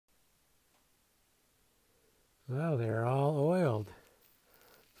Well, they're all oiled.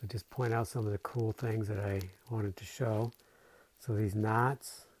 So just point out some of the cool things that I wanted to show. So these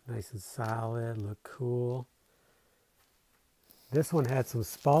knots, nice and solid, look cool. This one had some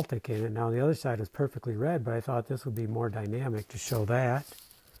spaltic in it. Now the other side is perfectly red, but I thought this would be more dynamic to show that.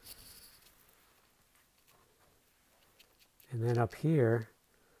 And then up here,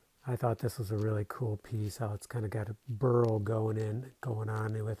 I thought this was a really cool piece, how it's kind of got a burl going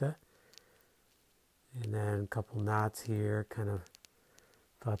on with it. And then a couple knots here, kind of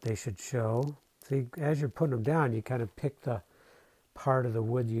thought they should show. See, as you're putting them down, you kind of pick the part of the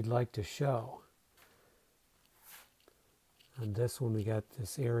wood you'd like to show. On this one, we got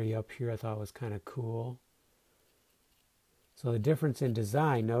this area up here I thought was kind of cool. So the difference in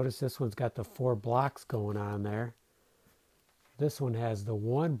design, notice this one's got the 4 blocks going on there. This one has the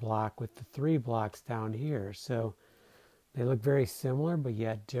 1 block with the 3 blocks down here. So they look very similar, but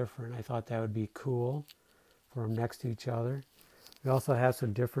yet different. I thought that would be cool for them next to each other. We also have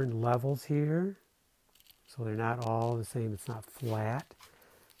some different levels here. So they're not all the same. It's not flat.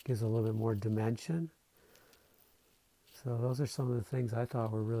 Gives a little bit more dimension. So those are some of the things I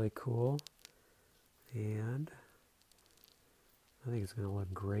thought were really cool. And I think it's going to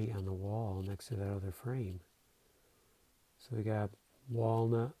look great on the wall next to that other frame. So we got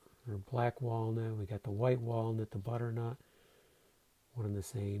walnut or black walnut. We got the white walnut, the butternut, one and the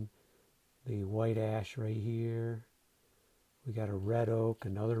same. The white ash right here. We got a red oak,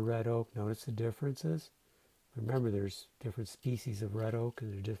 another red oak. Notice the differences. Remember, there's different species of red oak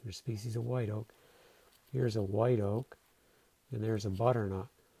and there's different species of white oak. Here's a white oak, and there's a butternut.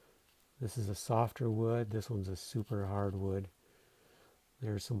 This is a softer wood. This one's a super hard wood.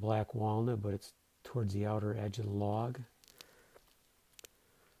 There's some black walnut, but it's towards the outer edge of the log.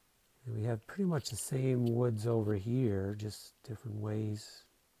 And we have pretty much the same woods over here, just different ways,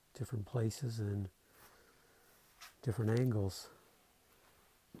 different places, and different angles.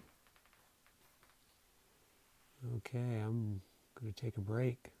 Okay, I'm going to take a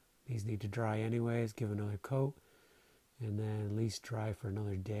break. These need to dry anyways, give another coat, and then at least dry for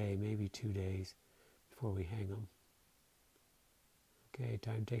another day, maybe 2 days before we hang them. Okay,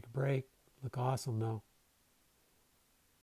 time to take a break. Look awesome though.